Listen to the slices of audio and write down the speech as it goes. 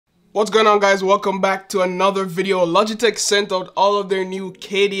What's going on, guys? Welcome back to another video. Logitech sent out all of their new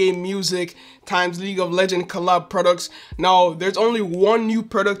KDA music times League of Legends collab products. Now there's only one new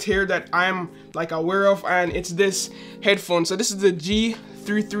product here that I'm aware of, and it's this headphone. So this is the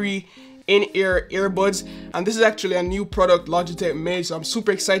G333 in-ear earbuds, and this is actually a new product Logitech made, so I'm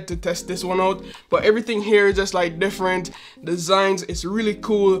super excited to test this one out. But everything here is just like different designs. It's really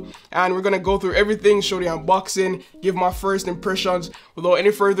cool, and we're gonna go through everything, show the unboxing, give my first impressions. Without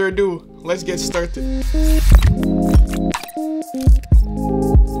any further ado, let's get started.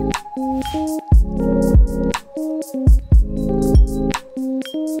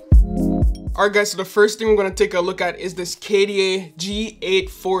 Alright guys, so the first thing we're going to take a look at is this KDA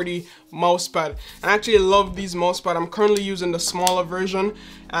G840 mousepad. And I actually love these mousepad. I'm currently using the smaller version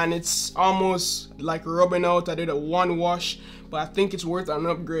and it's almost like rubbing out. I did a one wash, but I think it's worth an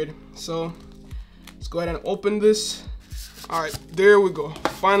upgrade. So let's go ahead and open this. Alright, there we go.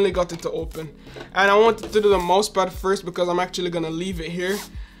 Finally got it to open. And I wanted to do the mousepad first because I'm actually going to leave it here.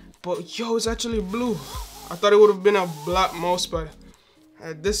 But yo, it's actually blue. I thought it would have been a black mousepad.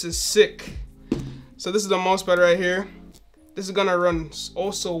 This is sick. So this is the mousepad right here. This is gonna run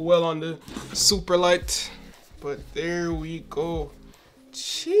also well on the super light. But there we go.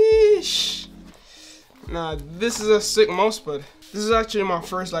 Sheesh. Nah, this is a sick mousepad. This is actually my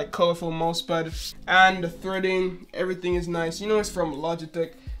first colorful mousepad, and the threading, everything is nice. You know, it's from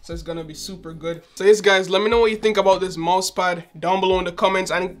Logitech, so it's gonna be super good. So yes guys, let me know what you think about this mousepad down below in the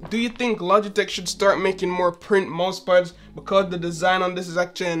comments. And do you think Logitech should start making more print mousepads? Because the design on this is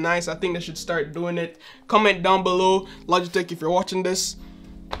actually nice, I think they should start doing it. Comment down below. Logitech, if you're watching this,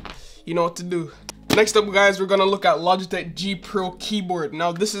 you know what to do. Next up guys, we're gonna look at Logitech G Pro keyboard.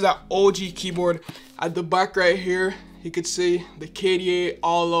 Now this is an OG keyboard. At the back right here, you could see the KDA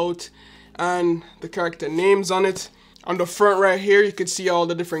all out and the character names on it. On the front right here, you can see all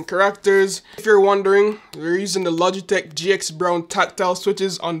the different characters. If you're wondering, we're using the Logitech GX Brown tactile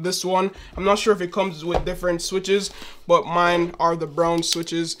switches on this one. I'm not sure if it comes with different switches, but mine are the brown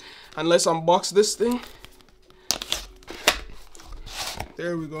switches. And let's unbox this thing.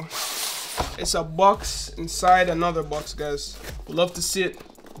 There we go. It's a box inside another box, guys. Love to see it.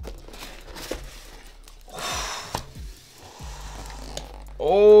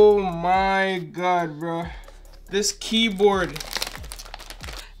 Oh my god, bro. This keyboard,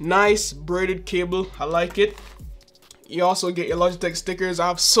 nice braided cable, I like it. You also get your Logitech stickers. I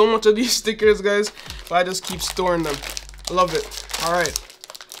have so much of these stickers, guys, but I just keep storing them. I love it. All right,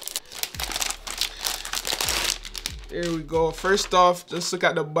 there we go. First off, just look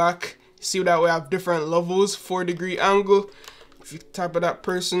at the back. See that we have different levels, 4-degree angle. If you type of that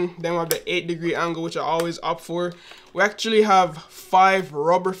person, then we have the 8-degree angle, which I always opt for. We actually have 5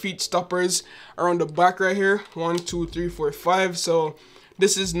 rubber feet stoppers around the back right here. 1, 2, 3, 4, 5. So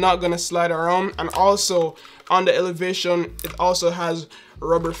this is not gonna slide around. And also on the elevation, it also has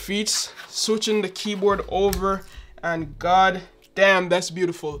rubber feet. Switching the keyboard over, and god damn, that's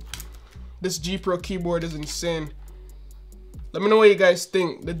beautiful. This G Pro keyboard is insane. Let me know what you guys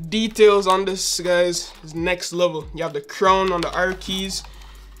think. The details on this, guys, is next level. You have the crown on the R keys.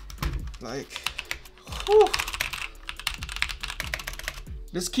 Whew.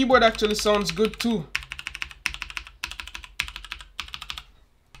 This keyboard actually sounds good too.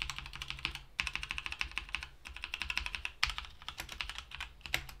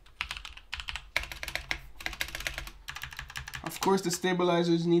 Of course, the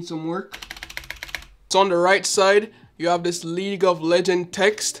stabilizers need some work. So on the right side, you have this League of Legends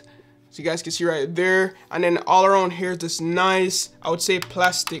text, so you guys can see right there. And then all around here is this nice, I would say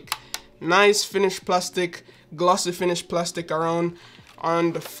plastic, nice finished plastic, glossy finished plastic around.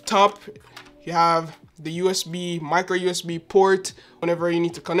 On the top, you have the USB, micro USB port. Whenever you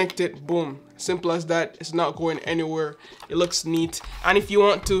need to connect it, boom, simple as that. It's not going anywhere. It looks neat. And if you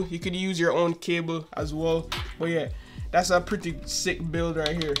want to, you could use your own cable as well. But yeah, that's a pretty sick build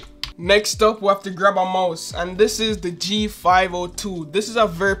right here. Next up, we have to grab a mouse, and this is the G502. This is a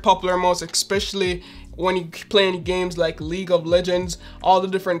very popular mouse, especially when you play any games like League of Legends. All the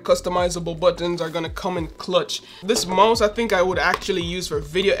different customizable buttons are gonna come in clutch. This mouse I think I would actually use for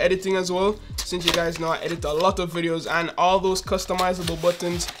video editing as well, since you guys know I edit a lot of videos, and all those customizable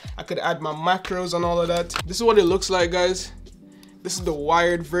buttons, I could add my macros and all of that. This is what it looks like, guys. This is the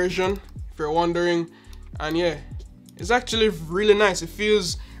wired version, if you're wondering. And yeah, it's actually really nice. It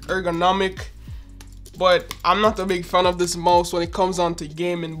feels ergonomic, but I'm not a big fan of this mouse when it comes on to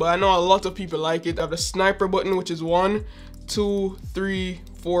gaming, but I know a lot of people like it. I have the sniper button, which is 1, 2, 3,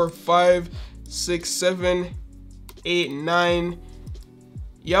 4, 5, 6, 7, 8, 9,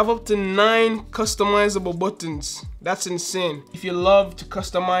 You have up to 9 customizable buttons. That's insane. If you love to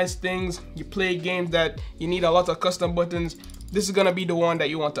customize things, you play games that you need a lot of custom buttons, this is gonna be the one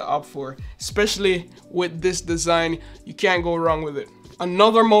that you want to opt for. Especially with this design, you can't go wrong with it.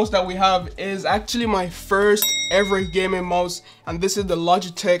 Another mouse that we have is actually my first ever gaming mouse, and this is the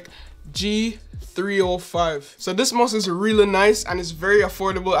Logitech G305. So this mouse is really nice and it's very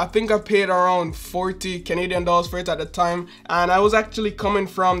affordable. I think I paid around 40 Canadian dollars for it at the time, and I was actually coming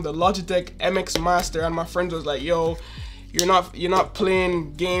from the Logitech MX Master, and my friend was like, yo, you're not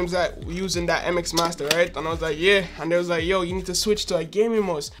playing games that using that MX Master, right? And I was like, yeah. And they was like, yo, you need to switch to a gaming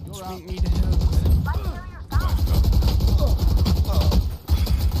mouse.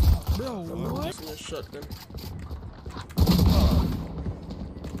 Shotgun.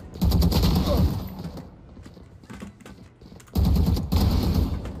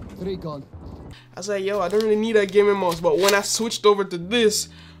 Gone. I was like, yo, I don't really need a gaming mouse. But when I switched over to this,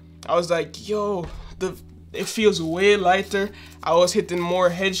 I was like, yo, it feels way lighter. I was hitting more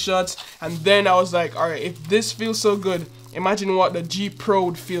headshots, and then I was like, all right, if this feels so good, imagine what the G Pro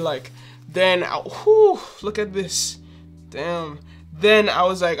would feel like. Then, whew, look at this, damn. Then I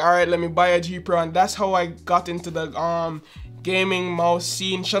was like, all right, let me buy a G Pro, and that's how I got into the gaming mouse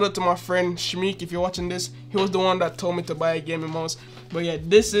scene. Shout out to my friend Shmeek, if you're watching this. He was the one that told me to buy a gaming mouse. But yeah,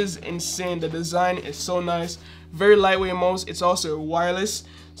 this is insane. The design is so nice. Very lightweight mouse. It's also wireless,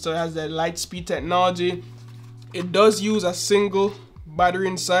 so it has the light speed technology. It does use a single battery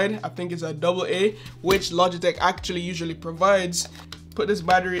inside. I think it's a AA, which Logitech actually usually provides. Put this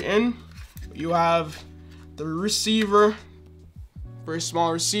battery in. You have the receiver. Very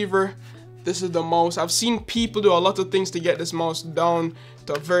small receiver. This is the mouse. I've seen people do a lot of things to get this mouse down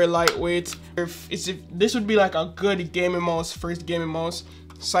to a very lightweight. If this would be like a good gaming mouse, first gaming mouse.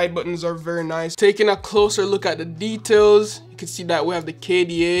 Side buttons are very nice. Taking a closer look at the details, you can see that we have the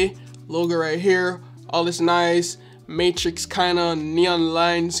KDA logo right here. All this nice matrix kind of neon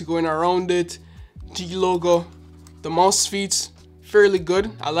lines going around it. G logo. The mouse feet, fairly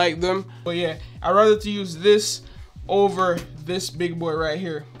good. I like them. But yeah, I'd rather to use this over this big boy right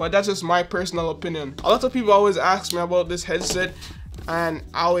here, but that's just my personal opinion. A lot of people always ask me about this headset, and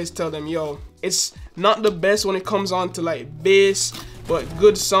I always tell them, yo, it's not the best when it comes on to like bass, but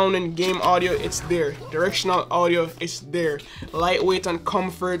good sound and game audio, it's there. Directional audio, it's there. Lightweight and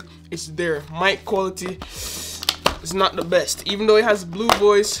comfort, it's there. Mic quality is not the best. Even though it has blue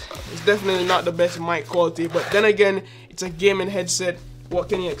voice, it's definitely not the best mic quality, but then again, it's a gaming headset. What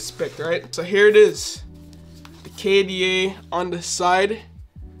can you expect, right? So here it is. KDA on the side,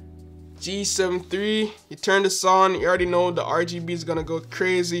 G733. You turn this on, you already know the RGB is gonna go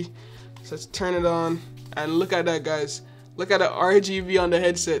crazy. So let's turn it on, and look at that, guys. Look at the RGB on the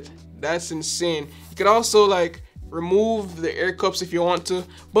headset. That's insane. You could also like remove the air cups if you want to,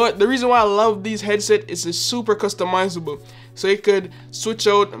 but the reason why I love these headsets is it's super customizable. So you could switch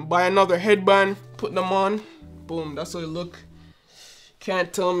out and buy another headband, put them on, boom, that's how they look.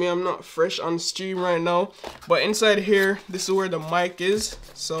 Can't tell me I'm not fresh on stream right now. But inside here, this is where the mic is.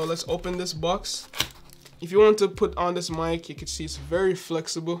 So let's open this box. If you want to put on this mic, you can see it's very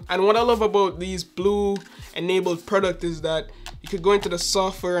flexible. And what I love about these blue enabled product is that you could go into the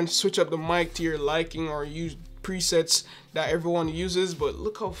software and switch up the mic to your liking, or use presets that everyone uses. But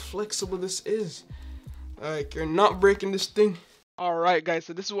look how flexible this is. Like, you're not breaking this thing. Alright guys,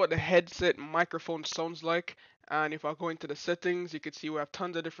 so this is what the headset microphone sounds like. And if I go into the settings, you can see we have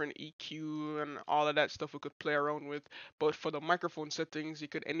tons of different EQ and all of that stuff we could play around with. But for the microphone settings, you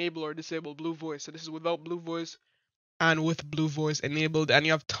could enable or disable blue voice. So this is without blue voice and with blue voice enabled. And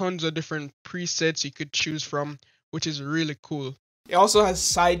you have tons of different presets you could choose from, which is really cool. It also has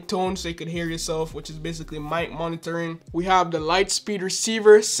side tone, so you can hear yourself, which is basically mic monitoring. We have the light speed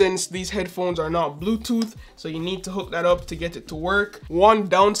receiver, since these headphones are not Bluetooth, so you need to hook that up to get it to work. One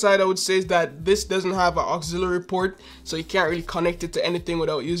downside I would say is that this doesn't have an auxiliary port, so you can't really connect it to anything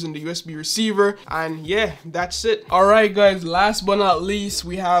without using the USB receiver. And yeah, that's it. Alright guys, last but not least,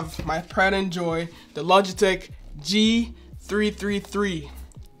 we have my pride and joy, the Logitech G333.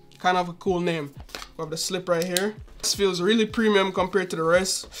 Kind of a cool name. We have the slip right here. This feels really premium compared to the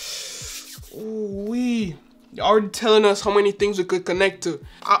rest. Ooh-wee. You're already telling us how many things we could connect to.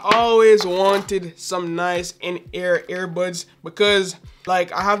 I always wanted some nice in-ear earbuds, because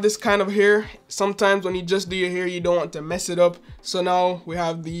like I have this kind of hair. Sometimes when you just do your hair, you don't want to mess it up. So now we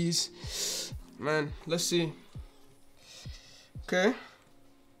have these. Man, let's see. Okay.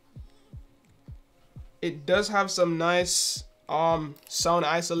 It does have some nice sound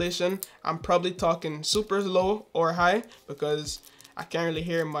isolation. I'm probably talking super low or high, because I can't really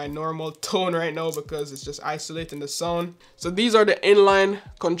hear my normal tone right now because it's just isolating the sound. So these are the inline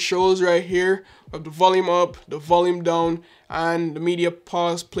controls right here of the volume up, the volume down, and the media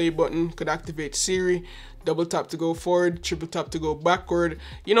pause play button could activate Siri. Double tap to go forward, triple tap to go backward,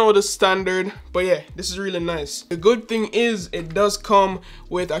 you know, the standard. But yeah, this is really nice. The good thing is it does come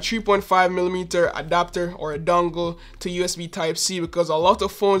with a 3.5mm adapter or a dongle to USB Type-C, because a lot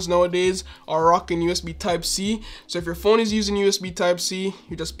of phones nowadays are rocking USB Type-C. So if your phone is using USB Type-C,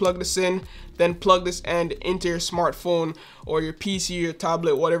 you just plug this in, then plug this end into your smartphone or your PC, your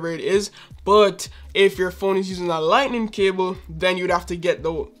tablet, whatever it is. But if your phone is using a lightning cable, then you'd have to get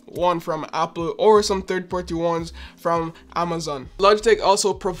the one from Apple or some third-party ones from Amazon. Logitech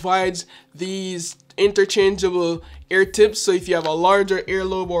also provides these interchangeable ear tips, so if you have a larger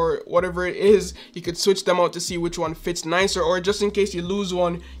earlobe or whatever it is, you could switch them out to see which one fits nicer, or just in case you lose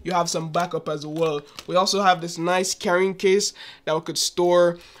one, you have some backup as well. We also have this nice carrying case that we could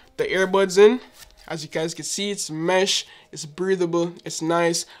store the earbuds in. As you guys can see, it's mesh, it's breathable, it's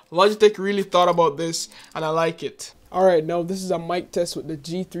nice. Logitech really thought about this and I like it. Alright, now this is a mic test with the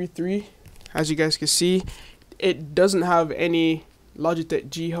G333. As you guys can see, it doesn't have any Logitech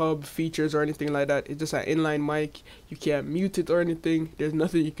G Hub features or anything like that. It's just an inline mic. You can't mute it or anything. There's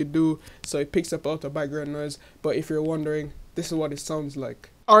nothing you could do, so it picks up all the background noise. But if you're wondering, this is what it sounds like.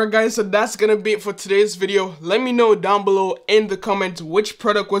 Alright guys, so that's gonna be it for today's video. Let me know down below in the comments which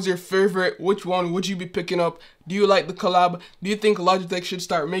product was your favorite, which one would you be picking up. Do you like the collab? Do you think Logitech should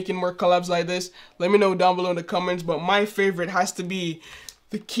start making more collabs like this? Let me know down below in the comments, but my favorite has to be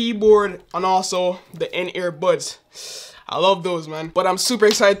the keyboard and also the in-ear buds. I love those, man. But I'm super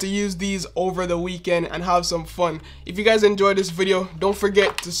excited to use these over the weekend and have some fun. If you guys enjoyed this video, don't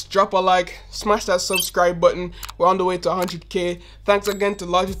forget to drop a like, smash that subscribe button. We're on the way to 100K. Thanks again to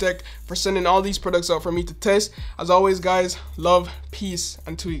Logitech for sending all these products out for me to test. As always, guys, love, peace,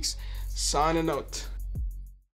 and tweaks. Signing out.